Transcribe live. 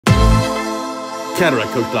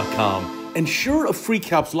CataractCoach.com. Ensure a free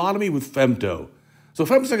capsulotomy with femto. So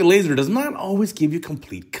femtosecond laser does not always give you a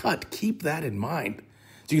complete cut. Keep that in mind.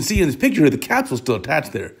 So you can see in this picture here, the capsule is still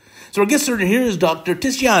attached there. So our guest surgeon here is Dr.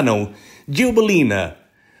 Tiziano Giobalina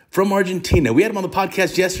from Argentina. We had him on the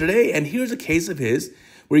podcast yesterday, and here's a case of his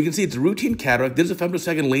where you can see it's a routine cataract. There's a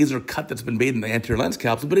femtosecond laser cut that's been made in the anterior lens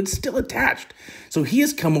capsule, but it's still attached. So he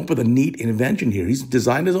has come up with a neat invention here. He's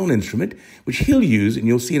designed his own instrument, which he'll use, and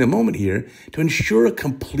you'll see in a moment here, to ensure a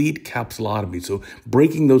complete capsulotomy. So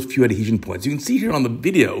breaking those few adhesion points. You can see here on the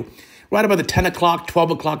video, right about the 10 o'clock,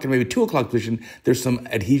 12 o'clock, and maybe 2 o'clock position, there's some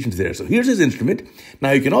adhesions there. So here's his instrument.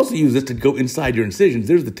 Now you can also use this to go inside your incisions.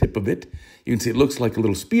 There's the tip of it. You can see it looks like a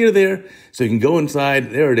little spear there. So you can go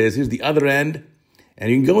inside. There it is. Here's the other end. And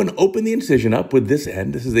you can go and open the incision up with this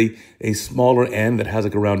end. This is a smaller end that has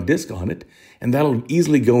like a round disc on it. And that'll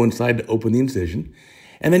easily go inside to open the incision.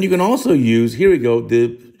 And then you can also use, here we go,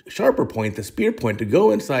 the sharper point, the spear point, to go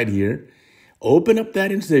inside here, open up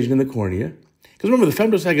that incision in the cornea. Because remember, the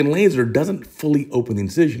femtosecond laser doesn't fully open the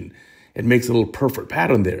incision. It makes a little perfect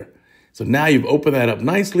pattern there. So now you've opened that up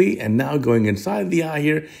nicely, and now going inside the eye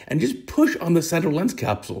here, and just push on the central lens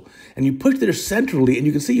capsule. And you push there centrally, and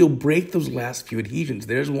you can see you'll break those last few adhesions.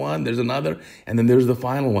 There's one, there's another, and then there's the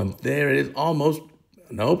final one. There it is, almost.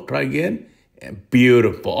 Nope, try again. And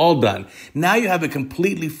beautiful, all done. Now you have a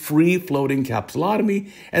completely free-floating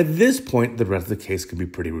capsulotomy. At this point, the rest of the case can be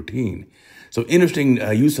pretty routine. So interesting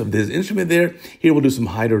use of this instrument there. Here we'll do some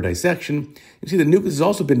hydrodissection. You see the nucleus has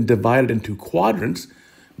also been divided into quadrants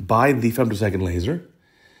by the femtosecond laser.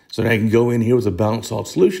 So now you can go in here with a balanced salt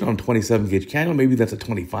solution on 27 gauge cannula, maybe that's a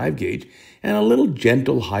 25 gauge, and a little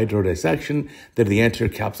gentle hydrodissection. There the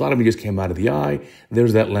anterior capsulotomy just came out of the eye.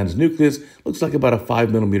 There's that lens nucleus. Looks like about a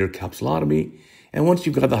 5mm capsulotomy. And once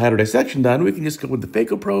you've got the hydrodissection done, we can just go with the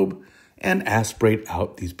phaco probe and aspirate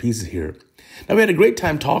out these pieces here. Now, we had a great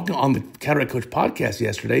time talking on the Cataract Coach podcast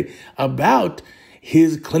yesterday about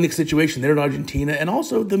his clinic situation there in Argentina, and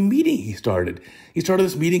also the meeting he started. He started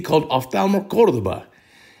this meeting called Ophthalmo Cordoba,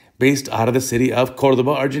 based out of the city of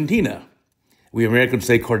Cordoba, Argentina. We Americans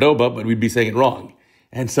say Cordoba, but we'd be saying it wrong.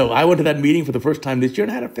 And so I went to that meeting for the first time this year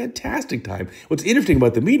and had a fantastic time. What's interesting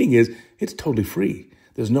about the meeting is it's totally free.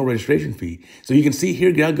 There's no registration fee. So you can see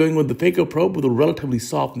here now going with the phaco probe with a relatively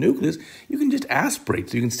soft nucleus, you can just aspirate.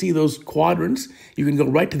 So you can see those quadrants. You can go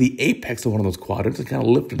right to the apex of one of those quadrants and kind of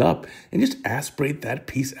lift it up and just aspirate that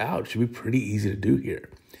piece out. Should be pretty easy to do here.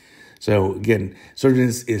 So again, surgeon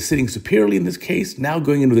is sitting superiorly in this case. Now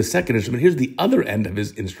going into the second instrument, here's the other end of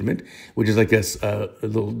his instrument, which is like a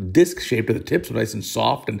little disc shaped at the tip, so nice and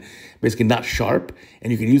soft and basically not sharp.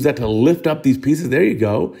 And you can use that to lift up these pieces. There you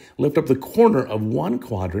go. Lift up the corner of one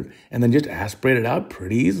quadrant and then just aspirate it out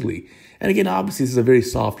pretty easily. And again, obviously this is a very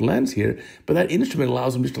soft lens here, but that instrument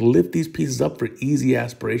allows him just to lift these pieces up for easy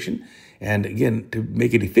aspiration. And again, to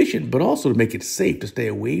make it efficient, but also to make it safe to stay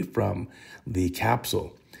away from the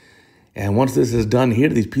capsule. And once this is done here,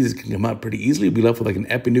 these pieces can come out pretty easily. You'll be left with like an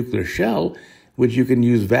epinuclear shell, which you can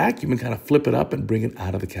use vacuum and kind of flip it up and bring it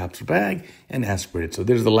out of the capsule bag and aspirate it. So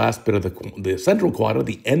there's the last bit of the central quadrant,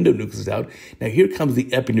 the endonucleus is out. Now here comes the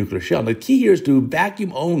epinuclear shell. Now the key here is to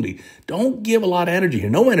vacuum only. Don't give a lot of energy here,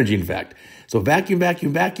 no energy in fact. So vacuum,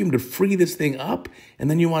 vacuum, vacuum to free this thing up,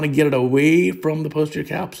 and then you want to get it away from the posterior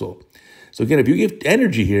capsule. So again, if you give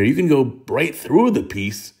energy here, you can go right through the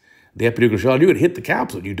piece, the epinuclear shell, you would hit the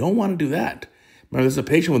capsule. You don't want to do that. Remember, this is a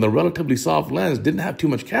patient with a relatively soft lens, didn't have too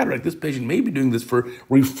much cataract. This patient may be doing this for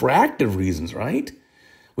refractive reasons, right?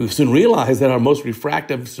 We've soon realized that our most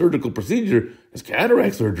refractive surgical procedure is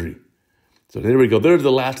cataract surgery. So there we go. There's the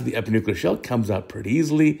last of the epinuclear shell. Comes out pretty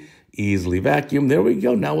easily vacuum. There we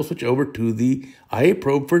go. Now we'll switch over to the IA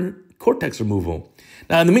probe for cortex removal.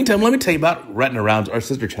 Now, in the meantime, let me tell you about Retina Rounds, our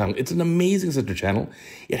sister channel. It's an amazing sister channel.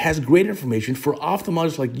 It has great information for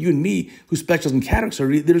ophthalmologists like you and me who specialize in cataract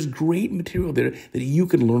surgery. There's great material there that you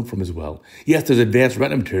can learn from as well. Yes, there's advanced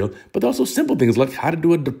retina material, but also simple things like how to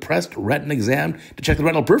do a depressed retina exam to check the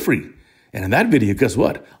retinal periphery. And in that video, guess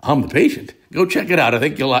what? I'm the patient. Go check it out. I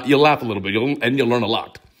think you'll laugh a little bit and you'll learn a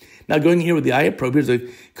lot. Now, going here with the IA probe, here's a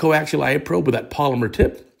coaxial IA probe with that polymer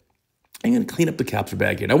tip. I'm going to clean up the capsular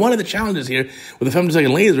bag here. Now, one of the challenges here with the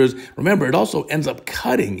femtosecond lasers, remember, it also ends up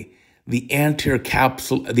cutting the anterior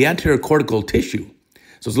cortical tissue.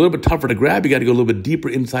 So it's a little bit tougher to grab. You got to go a little bit deeper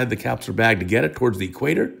inside the capsular bag to get it towards the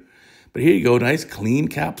equator. But here you go, nice clean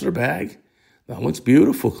capsular bag. That looks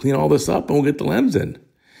beautiful. Clean all this up and we'll get the lens in.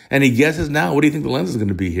 Any guesses now? What do you think the lens is going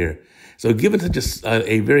to be here? So given such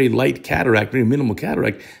a very light cataract, very minimal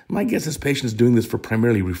cataract, my guess this patient is doing this for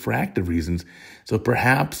primarily refractive reasons. So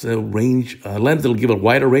perhaps a lens that'll give a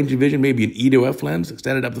wider range of vision, maybe an EDOF lens,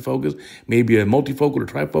 extended depth of focus, maybe a multifocal or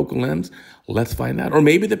trifocal lens. Let's find out. Or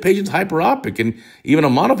maybe the patient's hyperopic and even a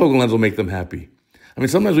monofocal lens will make them happy. I mean,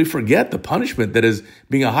 sometimes we forget the punishment that is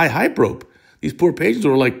being a high hyperope. These poor patients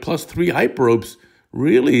who are like +3 hyperopes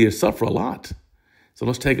really suffer a lot. So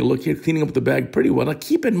let's take a look here, cleaning up the bag pretty well. Now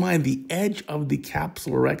keep in mind the edge of the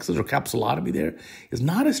capsulorhexis or capsulotomy there is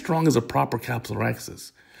not as strong as a proper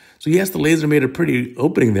capsulorhexis. So yes, the laser made a pretty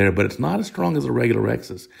opening there, but it's not as strong as a regular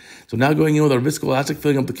rhexis. So now going in with our viscoelastic,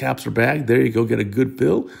 filling up the capsular bag. There you go, get a good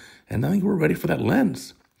fill. And I think we're ready for that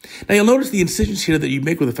lens. Now you'll notice the incisions here that you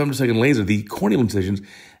make with a femtosecond laser, the corneal incisions,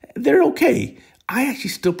 they're okay. I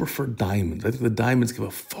actually still prefer diamonds. I think the diamonds give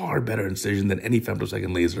a far better incision than any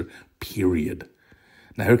femtosecond laser, period.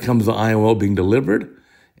 Now here comes the IOL being delivered,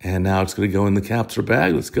 and now it's going to go in the capsular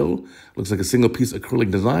bag. Let's go. Looks like a single piece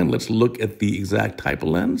acrylic design. Let's look at the exact type of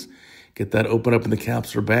lens. Get that open up in the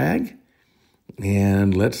capsular bag,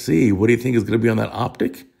 and let's see. What do you think is going to be on that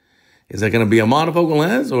optic? Is that going to be a monofocal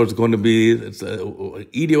lens, or is it going to be an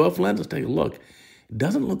EDOF lens? Let's take a look. It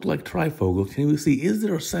doesn't look like trifocal. Can we see, is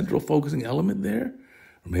there a central focusing element there?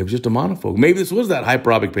 Or maybe it's just a monofocal. Maybe this was that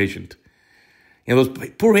hyperopic patient. You know, those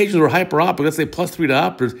poor patients who were hyperopic, let's say +3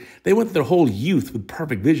 diopters, they went their whole youth with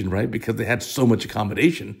perfect vision, right? Because they had so much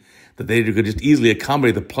accommodation that they could just easily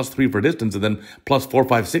accommodate the +3 for distance and then +4,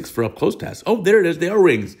 5, 6 for up close tests. Oh, there it is. There are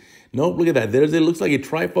rings. Nope, look at that. It looks like a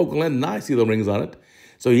trifocal lens. Now I see the rings on it.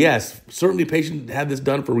 So yes, certainly patient had this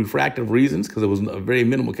done for refractive reasons because it was a very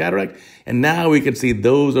minimal cataract. And now we can see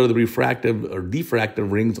those are the refractive or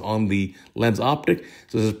diffractive rings on the lens optic.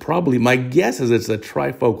 So this is probably, my guess is it's a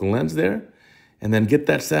trifocal lens there. And then get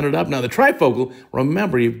that centered up. Now the trifocal,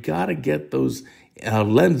 remember, you've got to get those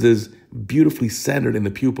lenses beautifully centered in the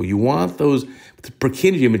pupil. You want those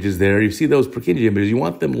Purkinje images there. You see those Purkinje images. You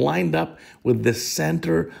want them lined up with the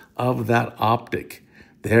center of that optic.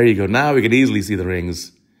 There you go. Now we can easily see the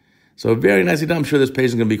rings. So very nicely done. I'm sure this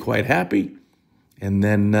patient's going to be quite happy. And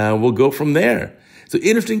then we'll go from there. So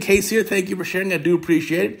interesting case here. Thank you for sharing. I do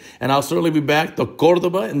appreciate it. And I'll certainly be back to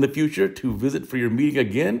Cordoba in the future to visit for your meeting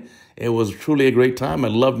again. It was truly a great time. I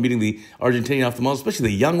love meeting the Argentinian ophthalmologists, especially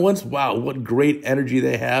the young ones. Wow, what great energy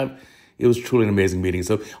they have. It was truly an amazing meeting.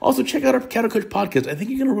 So also check out our CataractCoach podcast. I think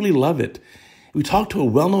you're going to really love it. We talked to a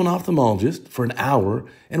well-known ophthalmologist for an hour,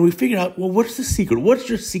 and we figured out, well, what's the secret? What's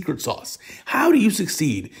your secret sauce? How do you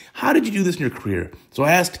succeed? How did you do this in your career? So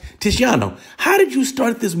I asked Tiziano, how did you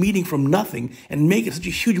start this meeting from nothing and make it such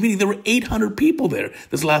a huge meeting? There were 800 people there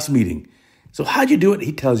this last meeting. So how'd you do it?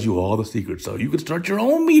 He tells you all the secrets. So you can start your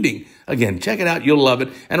own meeting. Again, check it out. You'll love it.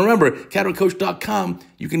 And remember, CataractCoach.com,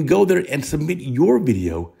 you can go there and submit your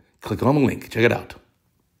video. Click on the link. Check it out.